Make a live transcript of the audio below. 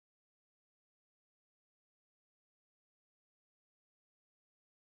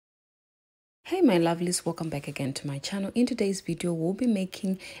Hey my lovelies, welcome back again to my channel. In today's video we'll be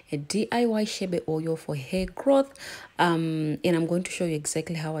making a DIY Chebe oil for hair growth, and I'm going to show you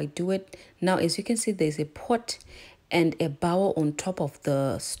exactly how I do it. Now as you can see, there's a pot and a bowl on top of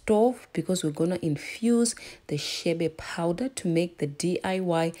the stove because we're going to infuse the Chebe powder to make the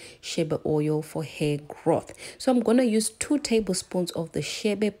DIY Chebe oil for hair growth. So I'm going to use 2 tablespoons of the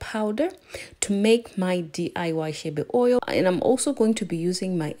Chebe powder to make my DIY Chebe oil, and I'm also going to be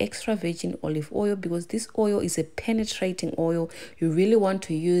using my extra virgin olive oil because this oil is a penetrating oil. You really want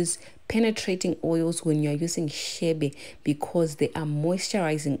to use penetrating oils when you're using Chebe because they are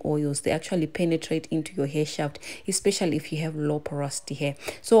moisturizing oils. They actually penetrate into your hair shaft, especially if you have low porosity hair.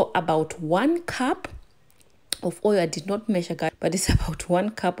 So about 1 cup of oil. I did not measure, guys, but it's about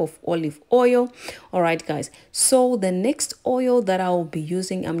 1 cup of olive oil. All right, guys, so the next oil that I'll be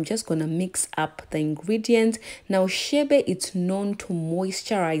using, I'm just gonna mix up the ingredients. Now Chebe, it's known to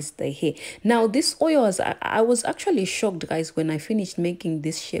moisturize the hair. Now this oil, I was actually shocked, guys, when I finished making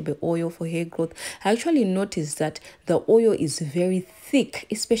this Chebe oil for hair growth. I actually noticed that the oil is very thick,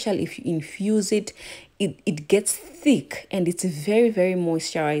 especially if you infuse it. It gets thick and it's very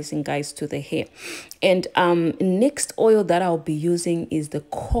moisturizing, guys, to the hair. And next oil that I'll be using is the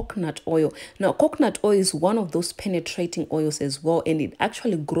coconut oil. Now coconut oil is one of those penetrating oils as well, and it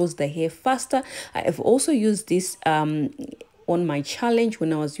actually grows the hair faster. I have also used this on my challenge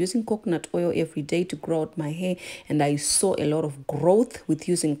when I was using coconut oil every day to grow out my hair, and I saw a lot of growth with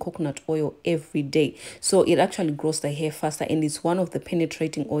using coconut oil every day. So it actually grows the hair faster, and it's one of the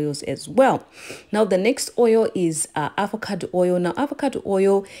penetrating oils as well. Now the next oil is avocado oil. Now avocado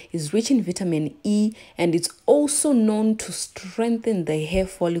oil is rich in vitamin E, and it's also known to strengthen the hair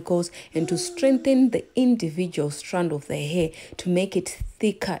follicles and to strengthen the individual strand of the hair to make it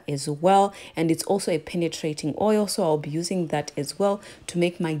thicker as well. And it's also a penetrating oil, so I'll be using that as well to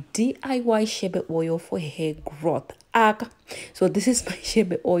make my DIY Chebe oil for hair growth. So this is my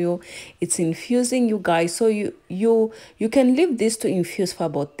Chebe oil. It's infusing, you guys. So you can leave this to infuse for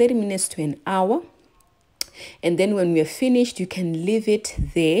about 30 minutes to an hour, and then when we're finished, you can leave it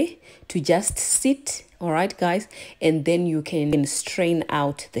there to just sit. All right, guys, and then you can strain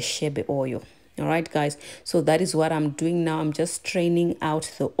out the Chebe oil. All right, guys, so that is what I'm doing now. I'm just straining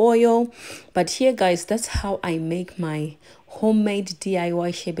out the oil. But here, guys, that's how I make my homemade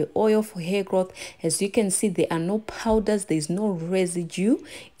DIY Chebe oil for hair growth. As you can see, there are no powders, there's no residue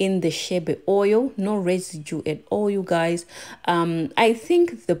in the Chebe oil, no residue at all, you guys. I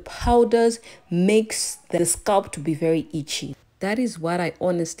think the powders makes the scalp to be very itchy. That is what I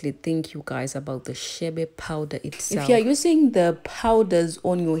honestly think, you guys, about the Chebe powder itself. If you're using the powders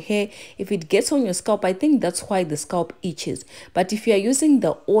on your hair, if it gets on your scalp, I think that's why the scalp itches. But if you're using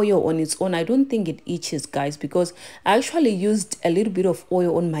the oil on its own, I don't think it itches, guys, because I actually used a little bit of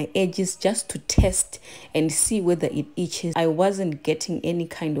oil on my edges just to test and see whether it itches. I wasn't getting any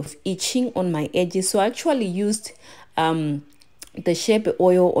kind of itching on my edges, so I actually used the Chebe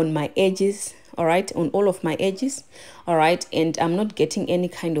oil on my edges. All right, on all of my edges. All right, and I'm not getting any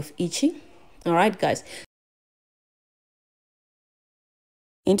kind of itching. All right, guys,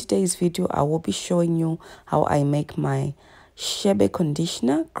 in today's video I will be showing you how I make my Chebe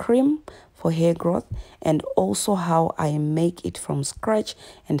conditioner cream for hair growth, and also how I make it from scratch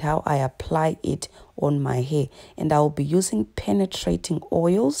and how I apply it on my hair. And I will be using penetrating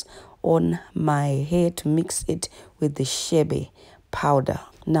oils on my hair to mix it with the Chebe powder.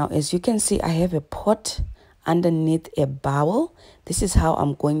 Now as you can see, I have a pot underneath a bowl. This is how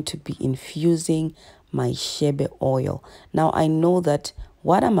I'm going to be infusing my Chebe oil. Now I know that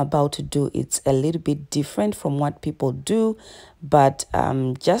what I'm about to do, it's a little bit different from what people do, but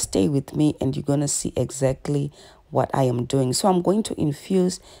just stay with me and you're gonna see exactly what I am doing. So I'm going to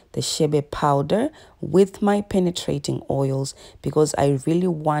infuse the Chebe powder with my penetrating oils because I really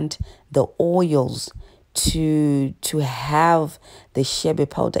want the oils to have the Chebe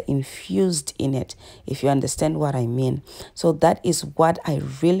powder infused in it, if you understand what I mean. So that is what I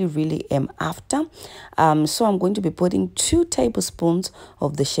really am after. So I'm going to be putting 2 tablespoons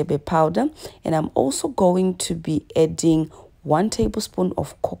of the Chebe powder, and I'm also going to be adding 1 tablespoon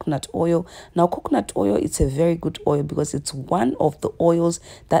of coconut oil. Now coconut oil, it's a very good oil because it's one of the oils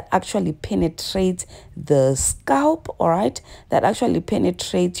that actually penetrates the scalp, all right, that actually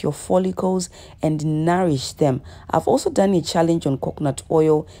penetrates your follicles and nourish them. I've also done a challenge on coconut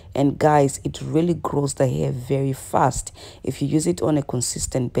oil, and guys, it really grows the hair very fast if you use it on a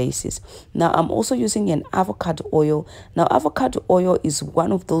consistent basis. Now I'm also using an avocado oil. Now avocado oil is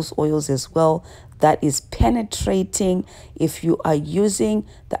one of those oils as well that is penetrating. If you are using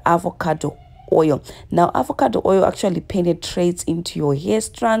the avocado oil. Now avocado oil actually penetrates into your hair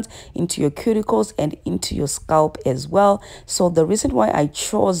strands, into your cuticles, and into your scalp as well. So the reason why I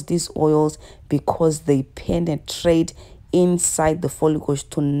chose these oils, because they penetrate inside the follicles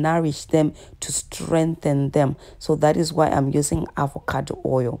to nourish them, to strengthen them. So that is why I'm using avocado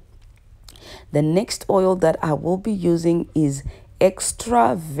oil. The next oil that I will be using is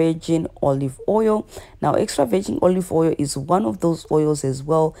extra virgin olive oil. Now extra virgin olive oil is one of those oils as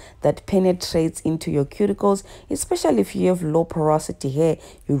well that penetrates into your cuticles, especially if you have low porosity hair.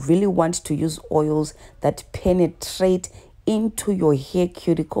 You really want to use oils that penetrate into your hair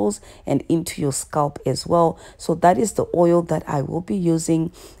cuticles and into your scalp as well. So that is the oil that I will be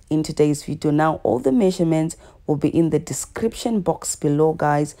using in today's video. Now all the measurements will be in the description box below,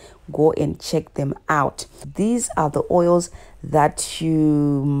 guys. Go and check them out. These are the oils that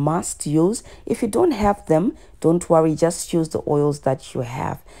you must use. If you don't have them, don't worry, just use the oils that you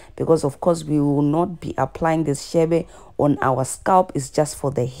have, because of course we will not be applying this Chebe on our scalp. It's just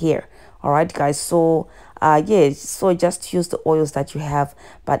for the hair. All right, guys. So so just use the oils that you have.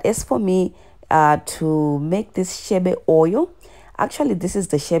 But as for me, to make this Chebe oil, actually this is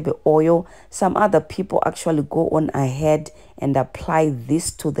the Chebe oil. Some other people actually go on ahead and apply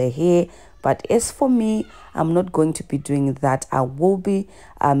this to the hair, but as for me, I'm not going to be doing that. I will be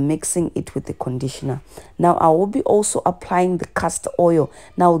mixing it with the conditioner. Now I will be also applying the castor oil.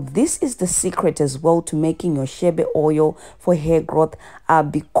 Now this is the secret as well to making your Chebe oil for hair growth,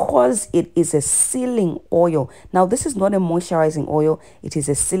 because it is a sealing oil. Now this is not a moisturizing oil, it is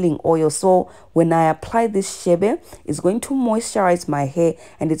a sealing oil. So when I apply this Chebe, it's going to moisturize my hair,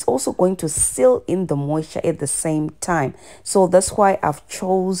 and it's also going to seal in the moisture at the same time. So that's why I've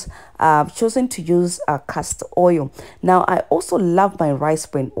chosen to use castor oil. Now I also love my rice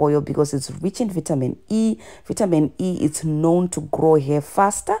bran oil because it's rich in vitamin E. Vitamin E is known to grow hair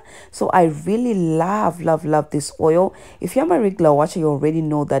faster, so I really love this oil. If you're my regular watcher, you already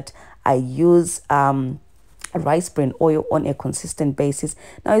know that I use rice bran oil on a consistent basis.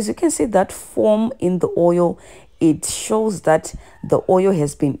 Now as you can see, that foam in the oil, it shows that the oil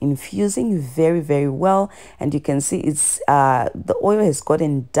has been infusing very well, and you can see it's the oil has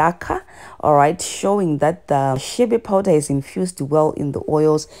gotten darker, all right, showing that the Chebe powder is infused well in the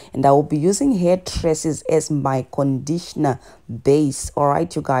oils. And I will be using hair tresses as my conditioner base. All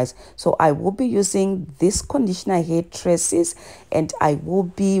right, you guys, so I will be using this conditioner hair tresses, and I will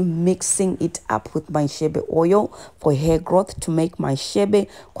be mixing it up with my Chebe oil for hair growth to make my Chebe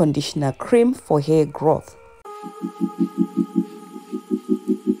conditioner cream for hair growth.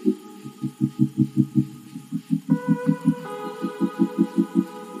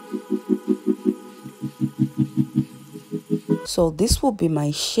 So this will be my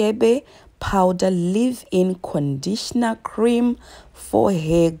Chebe powder leave-in conditioner cream for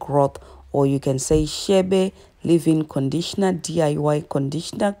hair growth, or you can say Chebe leave-in conditioner, DIY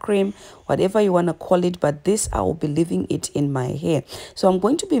conditioner cream, whatever you want to call it, but this I will be leaving it in my hair. So I'm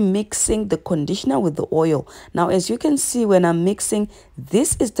going to be mixing the conditioner with the oil. Now as you can see, when I'm mixing,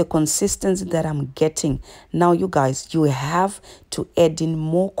 this is the consistency that I'm getting. Now you guys, you have to add in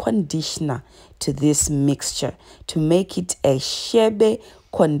more conditioner to this mixture to make it a Chebe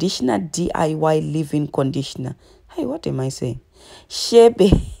conditioner DIY leave-in conditioner. Hey, what am I saying? Chebe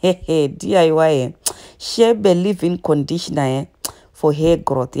DIY Chebe leave-in conditioner for hair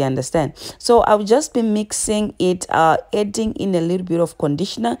growth, you understand? So I'll just be mixing it, adding in a little bit of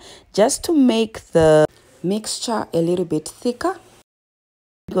conditioner just to make the mixture a little bit thicker,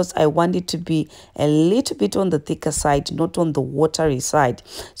 because I want it to be a little bit on the thicker side, not on the watery side.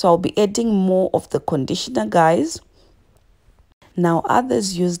 So I'll be adding more of the conditioner, guys. Now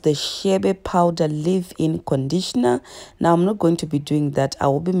others use the Chebe powder leave-in conditioner. Now I'm not going to be doing that. I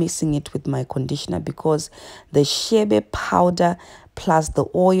will be mixing it with my conditioner, because the Chebe powder plus the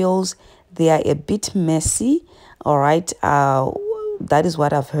oils, they are a bit messy. All right, that is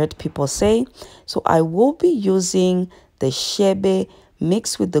what I've heard people say. So I will be using the Chebe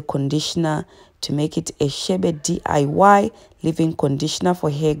mixed with the conditioner to make it a Chebe DIY leave-in conditioner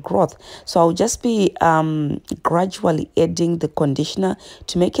for hair growth. So I'll just be gradually adding the conditioner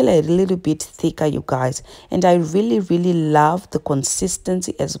to make it a little bit thicker, you guys. And I really love the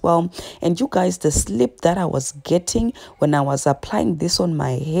consistency as well. And you guys, the slip that I was getting when I was applying this on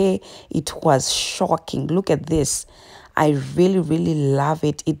my hair, it was shocking. Look at this. I really love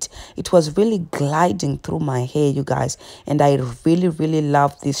it. It was really gliding through my hair, you guys, and I really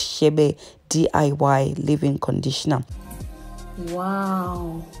love this Chebe DIY leave-in conditioner.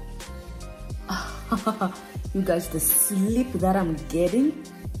 Wow. You guys, the slip that I'm getting,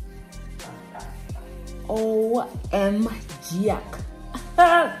 OMG.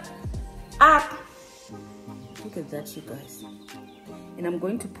 Look at that, you guys. And I'm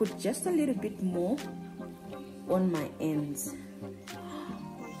going to put just a little bit more on my ends.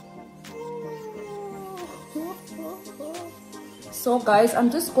 So guys, I'm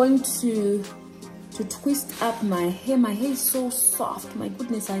just going to twist up my hair. My hair is so soft. My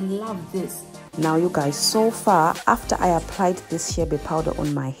goodness, I love this. Now you guys, so far after I applied this Chebe powder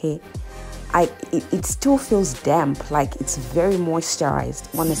on my hair, it still feels damp, like it's very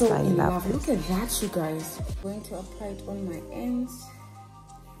moisturized. Honestly, so I love it. Look at that, you guys. I'm going to apply it on my ends.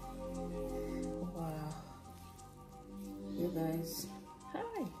 Wow, you guys.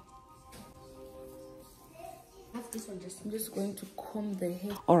 Hi. This one, I'm just going to comb the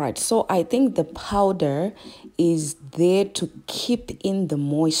hair. All right, so I think the powder is there to keep in the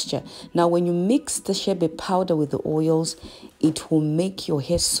moisture. Now when you mix the Chebe powder with the oils, it will make your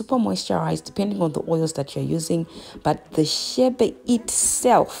hair super moisturized depending on the oils that you're using. But the Chebe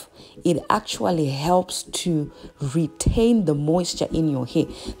itself, it actually helps to retain the moisture in your hair.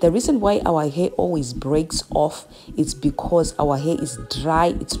 The reason why our hair always breaks off is because our hair is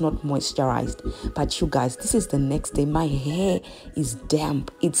dry, it's not moisturized. But you guys, this is the next day. My hair is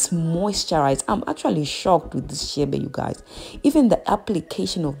damp, it's moisturized. I'm actually shocked with this Chebe, you guys. Even the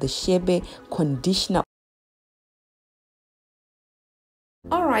application of the Chebe conditioner.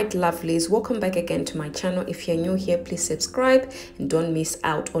 Alright lovelies, welcome back again to my channel. If you're new here, please subscribe and don't miss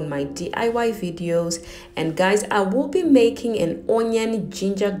out on my DIY videos. And guys, I will be making an onion,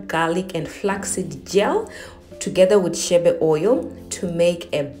 ginger, garlic and flaxseed gel together with Chebe oil to make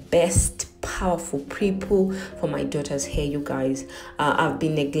a best powerful pre-poo for my daughter's hair, you guys. I've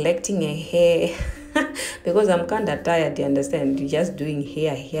been neglecting her hair because I'm kind of tired, you understand? Just doing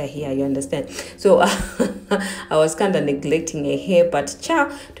hair, you understand? So I was kind of neglecting her hair, but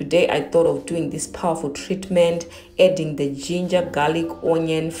today I thought of doing this powerful treatment, adding the ginger, garlic,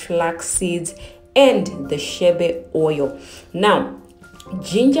 onion, flax seeds and the Chebe oil. Now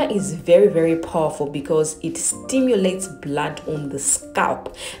ginger is very powerful because it stimulates blood on the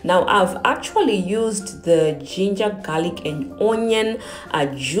scalp. Now I've actually used the ginger, garlic and onion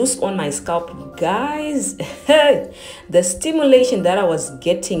juice on my scalp, guys. The stimulation that I was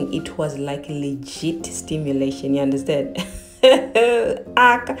getting, it was like legit stimulation, you understand?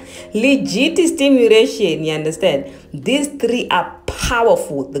 Legit stimulation, you understand? These three are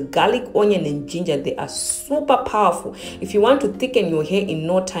powerful. The garlic, onion and ginger, they are super powerful. If you want to thicken your hair in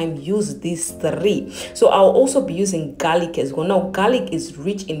no time, use these three. So I'll also be using garlic as well. Now garlic is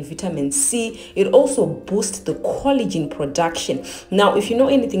rich in vitamin C. It also boosts the collagen production. Now if you know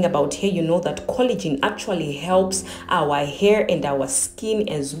anything about hair, you know that collagen actually helps our hair and our skin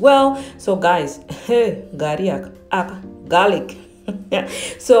as well. So guys, garlic.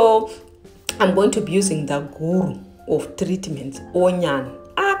 So I'm going to be using the guru of treatments, onion.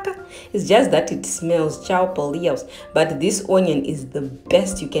 It's just that it smells chowpalios, but this onion is the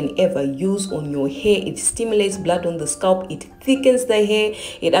best you can ever use on your hair. It stimulates blood on the scalp, it thickens the hair,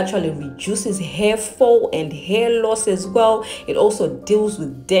 it actually reduces hair fall and hair loss as well. It also deals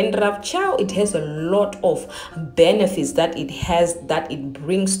with dandruff. It has a lot of benefits that it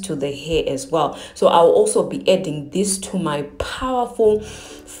brings to the hair as well. So I'll also be adding this to my powerful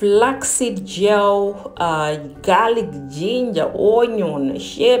flaxseed gel, garlic, ginger, onion,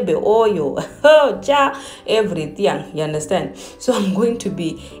 Chebe oil, everything, you understand? So I'm going to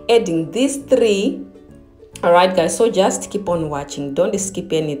be adding these three. All right guys, so just keep on watching, don't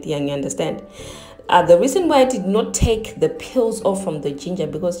skip anything, you understand? The reason why I did not take the peels off from the ginger,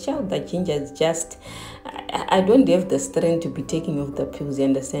 because the ginger is just, I don't have the strength to be taking off the peels, you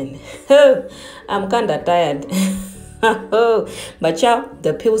understand? I'm kind of tired. But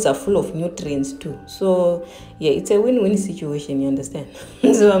the pills are full of nutrients too, so yeah, it's a win-win situation, you understand?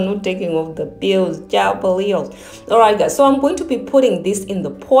 So I'm not taking off the pills. All right guys, so I'm going to be putting this in the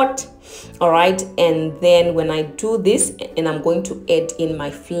pot. All right, and then when I do this, and I'm going to add in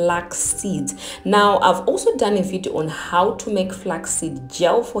my flax seeds. Now I've also done a video on how to make flaxseed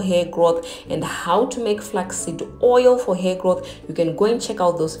gel for hair growth and how to make flaxseed oil for hair growth. You can go and check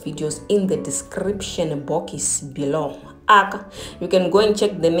out those videos in the description box below. You can go and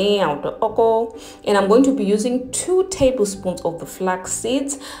check them out. And I'm going to be using 2 tablespoons of the flax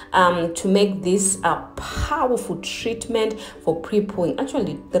seeds to make this a powerful treatment for pre-pooing.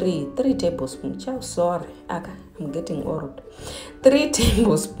 Actually 3 tablespoons. Sorry, I'm getting old. 3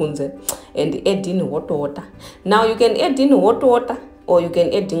 tablespoons and add in hot water. Now you can add in hot water or you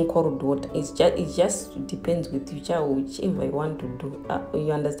can add in water. It just depends with you, whichever you want to do.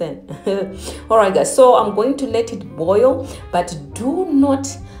 You understand? All right, guys. So I'm going to let it boil, but do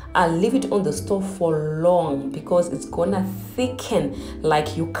not leave it on the stove for long, because it's gonna thicken.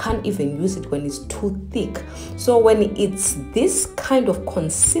 Like, you can't even use it when it's too thick. So when it's this kind of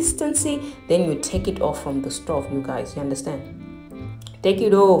consistency, then you take it off from the stove, you guys. You understand? Take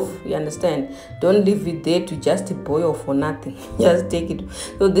it off, you understand? Don't leave it there to just boil for nothing. Just take it.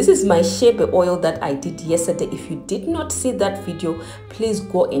 So this is my Chebe oil that I did yesterday. If you did not see that video, please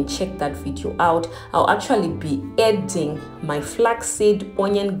go and check that video out. I'll actually be adding my flaxseed,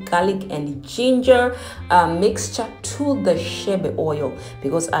 onion, garlic and ginger mixture to the Chebe oil,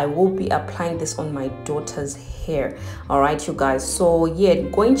 because I will be applying this on my daughter's hair. All right, you guys. So yeah,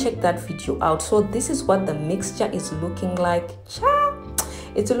 go and check that video out. So this is what the mixture is looking like. Ciao.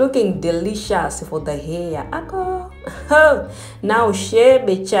 It's looking delicious for the hair. Now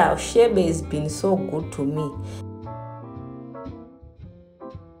Chebe has been so good to me.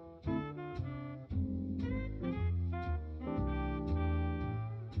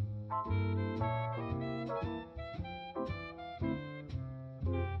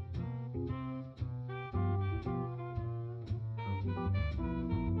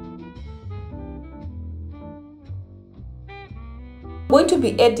 Going to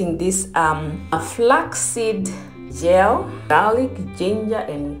be adding this flaxseed gel, garlic, ginger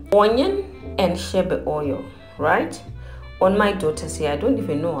and onion and Chebe oil, right, on my daughter's hair. I don't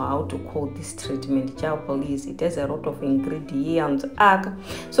even know how to call this treatment, child, please. It has a lot of ingredients.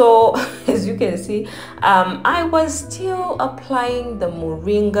 So as you can see, I was still applying the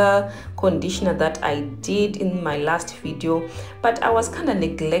moringa conditioner that I did in my last video, but I was kind of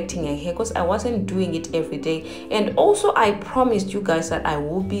neglecting her hair because I wasn't doing it every day. And also I promised you guys that I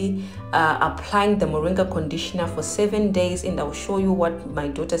will be applying the moringa conditioner for 7 days, and I'll show you what my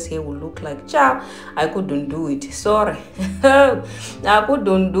daughter's hair will look like. Child, I couldn't do it, sorry. I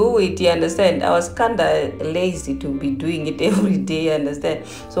couldn't do it, you understand? I was kind of lazy to be doing it every day, you understand?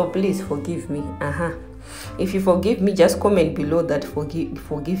 So please forgive me. If you forgive me, just comment below that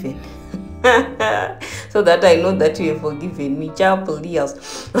forgiven. So that I know that you have forgiven me, child,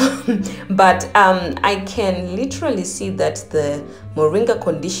 please. But I can literally see that the moringa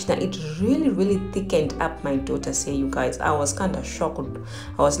conditioner, it really thickened up my daughter's hair, you guys. I was kind of shocked.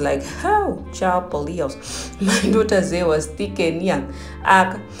 I was like, how, child, please. My daughter's hair was thickened, yeah.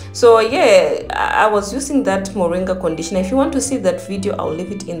 So yeah, I was using that moringa conditioner. If you want to see that video, I'll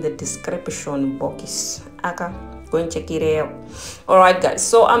leave it in the description box. Go and check it out. All right, guys,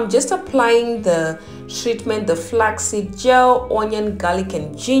 so I'm just applying the treatment, the flaxseed gel, onion, garlic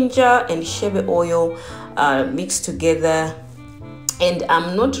and ginger and Chebe oil mixed together. And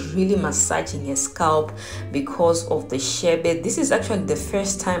I'm not really massaging her scalp because of the Chebe. This is actually the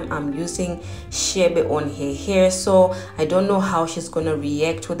first time I'm using Chebe on her hair, so I don't know how she's gonna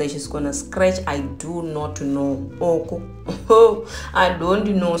react, whether she's gonna scratch. I do not know. I don't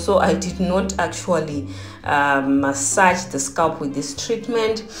know. So I did not actually massage the scalp with this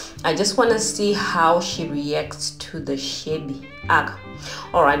treatment. I just want to see how she reacts to the Chebe.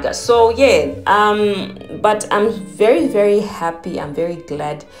 All right, guys, so yeah, but I'm very happy. I'm very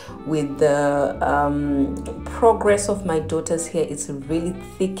glad with the progress of my daughter's hair. It's really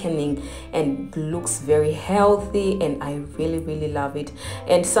thickening and looks very healthy, and I really love it.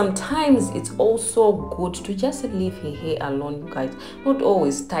 And sometimes it's also good to just leave her hair alone, you guys, not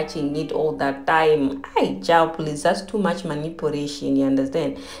always touching it all that time. Child, please, that's too much manipulation, you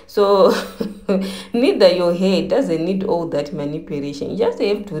understand? So neither your hair doesn't need all that manipulation. You just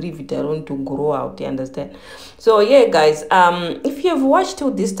have to leave it alone to grow out, you understand? So yeah, guys, if you have watched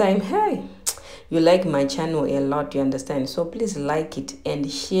till this time, hey, you like my channel a lot, you understand? So please like it and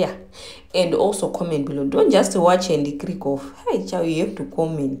share, and also comment below. Don't just watch and click off. Hey, child, you have to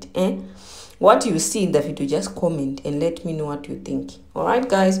comment, what you see in the video. Just comment and let me know what you think. All right,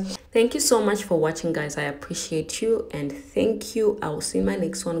 guys, thank you so much for watching, guys. I appreciate you, and thank you. I will see you in my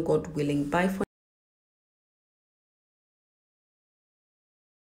next one, God willing. Bye for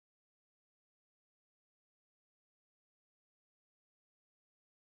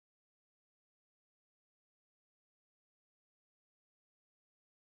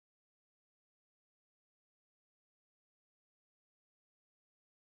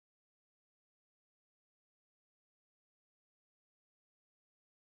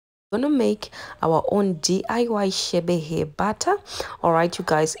gonna make our own DIY Chebe hair butter. All right, you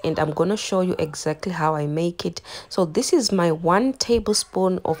guys, and I'm gonna show you exactly how I make it. So this is my 1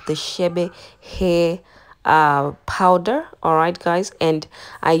 tablespoon of the Chebe hair powder, all right guys, and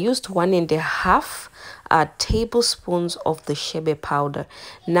I used 1.5 tablespoons of the Chebe powder.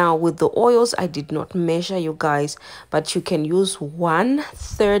 Now with the oils, I did not measure, you guys, but you can use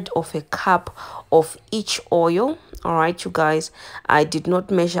 1/3 of a cup of each oil. All right, you guys, I did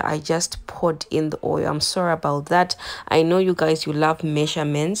not measure, I just poured in the oil. I'm sorry about that. I know you guys, you love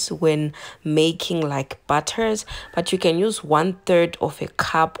measurements when making like butters, but you can use 1/3 of a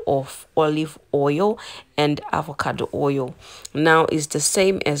cup of olive oil and avocado oil. Now it's the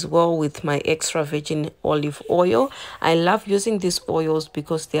same as well with my extra virgin olive oil. I love using these oils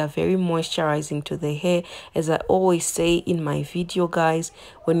because they are very moisturizing to the hair. As I always say in my video, guys,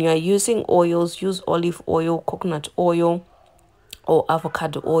 when you are using oils, use olive oil, coconut oil, or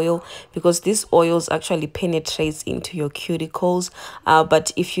avocado oil, because these oils actually penetrates into your cuticles.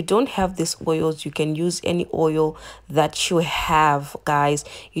 But if you don't have these oils, you can use any oil that you have, guys.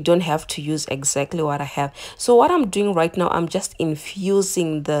 You don't have to use exactly what I have. So what I'm doing right now, I'm just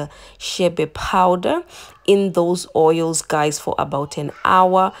infusing the Chebe powder in those oils, guys, for about an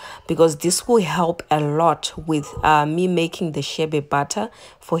hour, because this will help a lot with me making the Chebe butter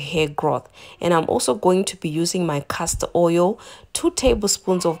for hair growth. And I'm also going to be using my castor oil, 2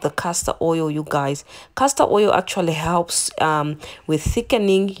 tablespoons of the castor oil, you guys. Castor oil actually helps with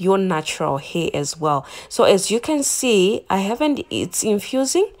thickening your natural hair as well. So as you can see, it's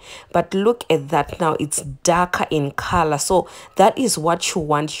infusing, but look at that now, it's darker in color. So that is what you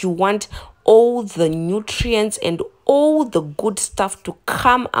want. You want all the nutrients and all the good stuff to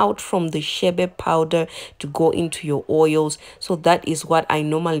come out from the Chebe powder to go into your oils. So that is what I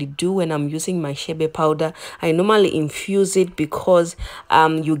normally do when I'm using my Chebe powder. I normally infuse it because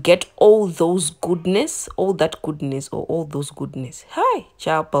you get all those goodness, all that goodness, or all those goodness. Hi,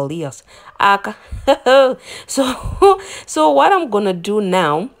 Chapalias. So what I'm gonna do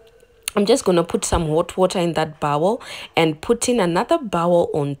now, I'm just going to put some hot water in that bowl and put in another bowl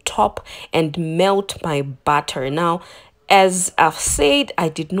on top and melt my butter. Now, as I've said, I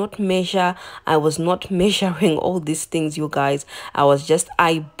did not measure. I was not measuring all these things, you guys. I was just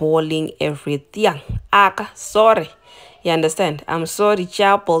eyeballing everything. Sorry. You understand? I'm sorry,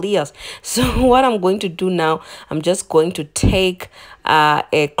 child police. So what I'm going to do now, I'm just going to take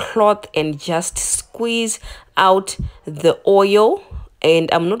a cloth and just squeeze out the oil.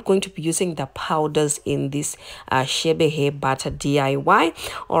 And I'm not going to be using the powders in this Chebe hair butter DIY.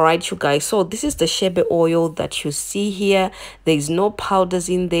 All right, you guys. So this is the Chebe oil that you see here. There is no powders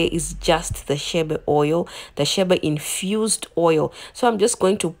in there. It's just the Chebe oil, the Chebe infused oil. So I'm just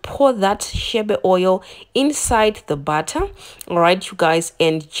going to pour that Chebe oil inside the butter. All right, you guys,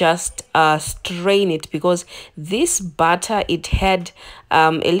 and just strain it, because this butter, it had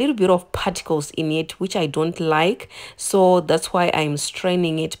a little bit of particles in it, which I don't like. So that's why I'm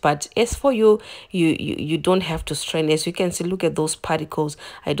straining it. But as for you, you don't have to strain. As you can see, look at those particles.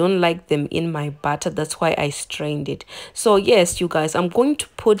 I don't like them in my butter. That's why I strained it. So yes, you guys, I'm going to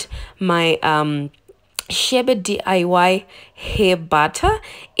put my Chebe DIY hair butter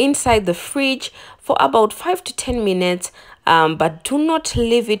inside the fridge for about 5 to 10 minutes. But do not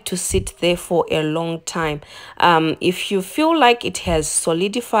leave it to sit there for a long time. If you feel like it has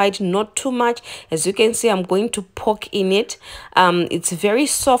solidified, not too much, as you can see, I'm going to poke in it. It's very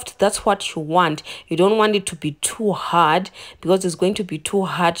soft. That's what you want. You don't want it to be too hard, because it's going to be too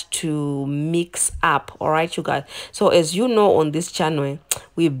hard to mix up. All right, you guys. So as you know, on this channel,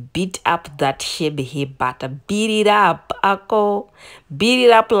 we beat up that Chebe hair butter. Beat it up, Ako. Beat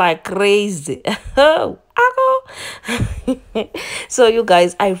it up like crazy. So you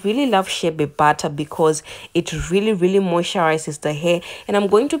guys, I really love Chebe butter because it really moisturizes the hair. And I'm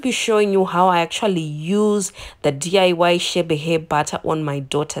going to be showing you how I actually use the DIY Chebe hair butter on my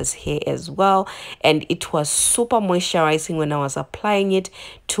daughter's hair as well. And it was super moisturizing when I was applying it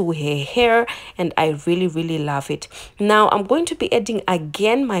to her hair, and I really love it. Now I'm going to be adding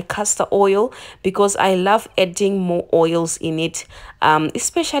again my castor oil, because I love adding more oils in it,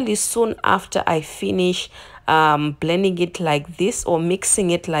 especially soon after I finish blending it like this or mixing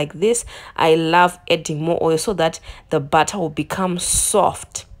it like this. I love adding more oil so that the butter will become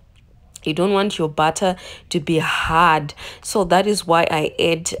soft. You don't want your butter to be hard, so that is why I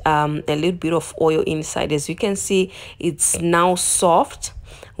add a little bit of oil inside. As you can see, it's now soft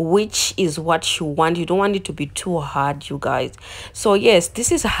which is what you want. You don't want it to be too hard, you guys. So yes,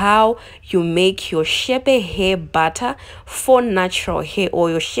 this is how you make your Chebe hair butter for natural hair, or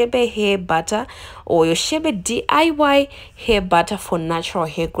your Chebe hair butter, or your Chebe DIY hair butter for natural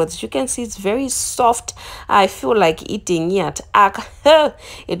hair growth. As you can see, it's very soft. I feel like eating it.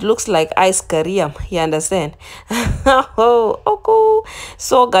 It looks like ice cream, you understand? Okay.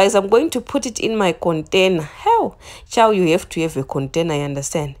 So guys, I'm going to put it in my container. How child, you have to have a container, you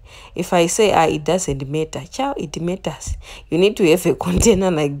understand? If I say it doesn't matter, child, it matters. You need to have a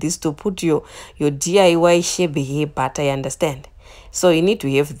container like this to put your DIY Chebe hair butter, you understand? So you need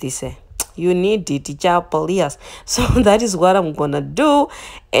to have this. You need it, child, please. So that is what I'm gonna do.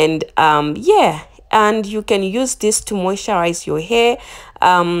 And yeah, and you can use this to moisturize your hair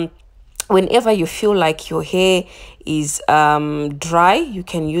whenever you feel like your hair is dry. You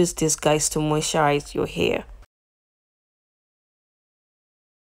can use this, guys, to moisturize your hair.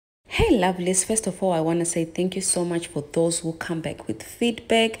 Hey lovelies, first of all I want to say thank you so much for those who come back with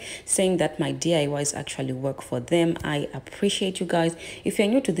feedback saying that my DIYs actually work for them. I appreciate you guys. If you're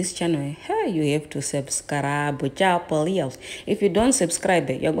new to this channel, hey, you have to subscribe. If you don't subscribe,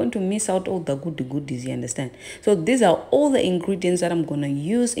 you're going to miss out all the goodies, you understand? So these are all the ingredients that I'm gonna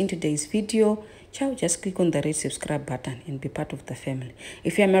use in today's video. Ciao, just click on the red subscribe button and be part of the family.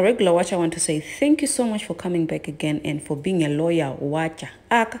 If you're my regular watcher, I want to say thank you so much for coming back again and for being a loyal watcher.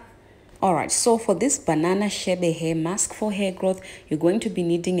 Alright, so for this banana Chebe hair mask for hair growth, you're going to be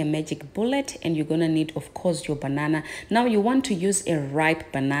needing a magic bullet, and you're going to need, of course, your banana. Now you want to use a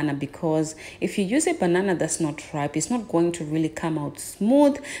ripe banana, because if you use a banana that's not ripe, it's not going to really come out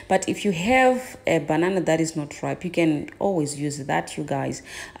smooth. But if you have a banana that is not ripe, you can always use that, you guys.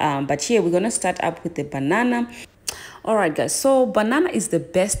 But here we're going to start up with the banana. Alright guys, so banana is the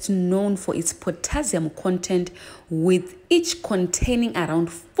best known for its potassium content, with each containing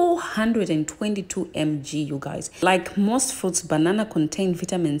around 422 mg, you guys. Like most fruits, banana contain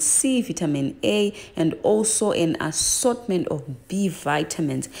vitamin C, vitamin A, and also an assortment of B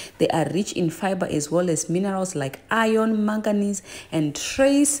vitamins. They are rich in fiber as well as minerals like iron, manganese, and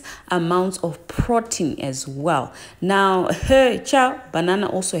trace amounts of protein as well. Now, banana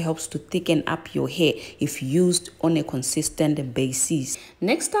also helps to thicken up your hair if used on a consistent basis.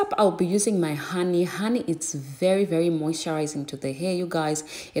 Next up, I'll be using my honey. Honey, it's very moisturizing to the hair, you guys.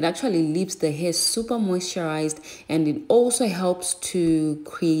 It actually leaves the hair super moisturized, and it also helps to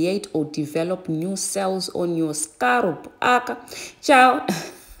create or develop new cells on your scalp. Ciao.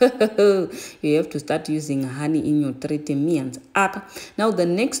 You have to start using honey in your treatments. Now the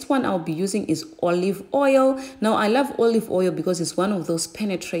next one I'll be using is olive oil. Now I love olive oil because it's one of those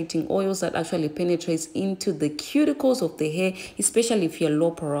penetrating oils that actually penetrates into the cuticles of the hair, especially if you're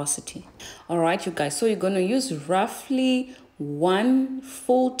low porosity. All right, you guys, so you're going to use roughly 1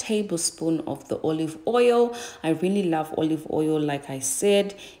 full tablespoon of the olive oil. I really love olive oil. Like I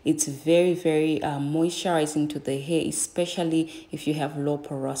said, it's very moisturizing to the hair, especially if you have low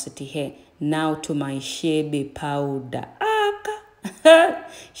porosity hair. Now to my Chebe powder.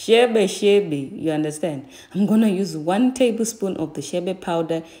 Chebe, you understand? I'm gonna use 1 tablespoon of the Chebe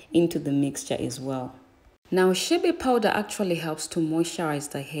powder into the mixture as well. Now, Chebe powder actually helps to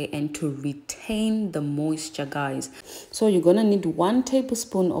moisturize the hair and to retain the moisture, guys. So you're gonna need 1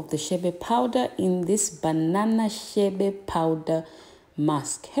 tablespoon of the Chebe powder in this banana Chebe powder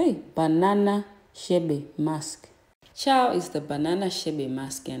mask. Hey, banana Chebe mask. Ciao is the banana Chebe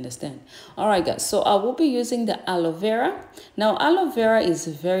mask, you understand? Alright guys, so I will be using the aloe vera. Now aloe vera is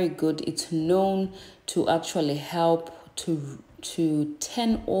very good. It's known to actually help to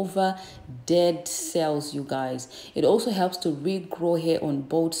turn over dead cells, you guys. It also helps to regrow hair on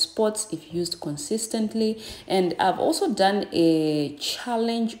bald spots if used consistently. And I've also done a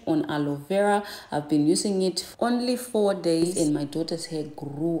challenge on aloe vera. I've been using it only 4 days, and my daughter's hair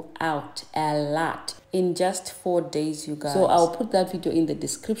grew out a lot in just 4 days, you guys. So I'll put that video in the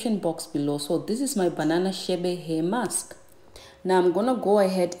description box below. So this is my banana Chebe hair mask. Now I'm gonna go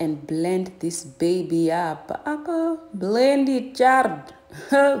ahead and blend this baby up. Blend it, child.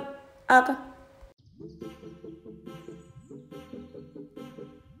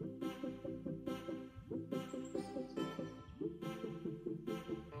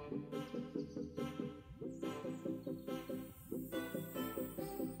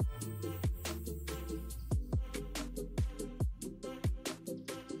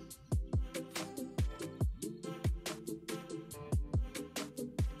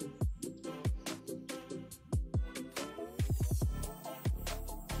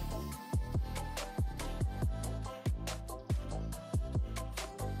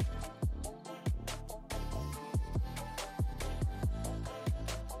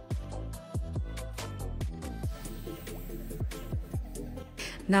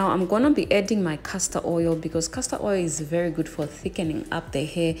 Now I'm gonna be adding my castor oil because castor oil is very good for thickening up the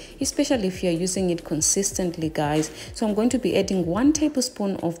hair, especially if you're using it consistently, guys. So I'm going to be adding 1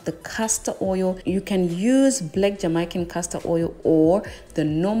 tablespoon of the castor oil. You can use black Jamaican castor oil or the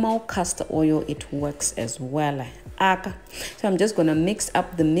normal castor oil, it works as well. So I'm just gonna mix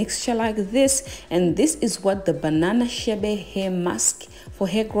up the mixture like this, and this is what the banana Chebe hair mask for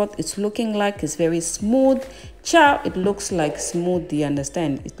hair growth it's looking like. It's very smooth. Ciao, it looks like smoothie, you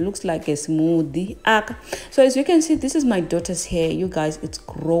understand? It looks like a smoothie. So as you can see, this is my daughter's hair, you guys. It's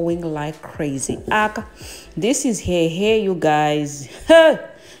growing like crazy. This is her hair, you guys.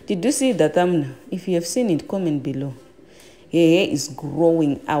 Did you see that thumbnail? If you have seen it, comment below. Her hair is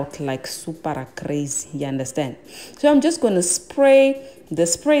growing out like super crazy, you understand? So I'm just going to spray the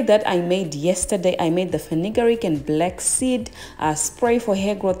spray that I made yesterday. I made the fenugreek and black seed spray for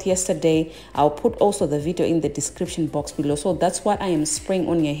hair growth yesterday. I'll put also the video in the description box below. So that's what I am spraying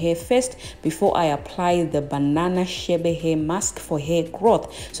on your hair first before I apply the banana Chebe hair mask for hair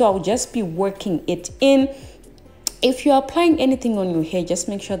growth. So I'll just be working it in. If you're applying anything on your hair, just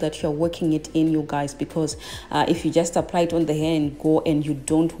make sure that you're working it in, you guys, because if you just apply it on the hair and go and you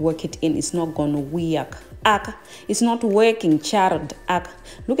don't work it in, it's not gonna work. It's not working, child.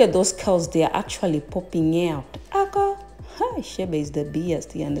 Look at those curls, they are actually popping out. Chebe is the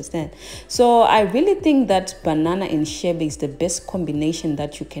best, you understand? So I really think that banana and Chebe is the best combination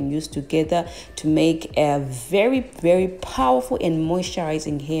that you can use together to make a very, very powerful and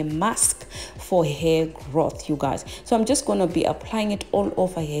moisturizing hair mask for hair growth, you guys. So I'm just gonna be applying it all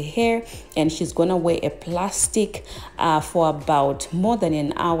over her hair, and she's gonna wear a plastic for about more than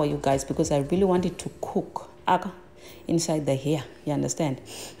an hour, you guys, because I really want it to cook inside the hair, you understand?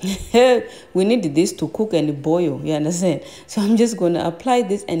 We need this to cook and boil, you understand? So I'm just gonna apply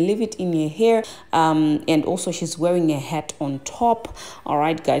this and leave it in your hair, and also she's wearing a hat on top. All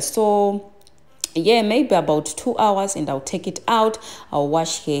right, guys, so yeah, maybe about 2 hours and I'll take it out. I'll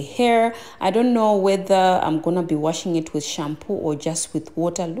wash her hair. I don't know whether I'm gonna be washing it with shampoo or just with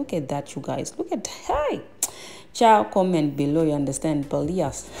water. Look at that, you guys. Look at, hey, child, comment below, you understand? But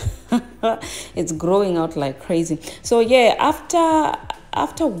yes, it's growing out like crazy. So yeah,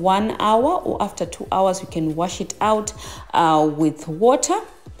 after 1 hour or after 2 hours, you can wash it out with water,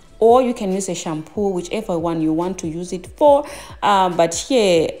 or you can use a shampoo, whichever one you want to use it for. But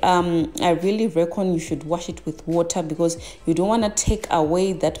yeah, I really reckon you should wash it with water, because you don't want to take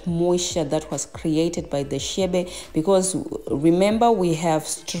away that moisture that was created by the Chebe, because remember, we have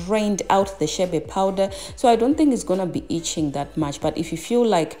strained out the Chebe powder, so I don't think it's gonna be itching that much. But if you feel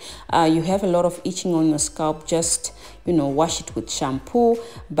like you have a lot of itching on your scalp, just, you know, wash it with shampoo.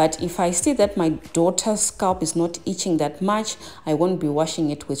 But if I see that my daughter's scalp is not itching that much, I won't be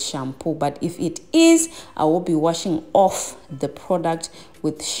washing it with shampoo. But if it is, I will be washing off the product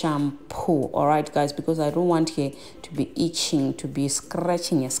with shampoo. All right, guys, because I don't want her to be itching, to be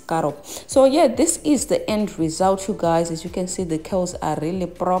scratching a scalp. So yeah, this is the end result, you guys. As you can see, the curls are really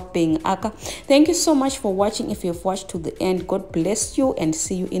propping. Thank you so much for watching. If you've watched to the end, God bless you, and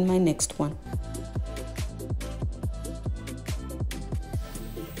see you in my next one.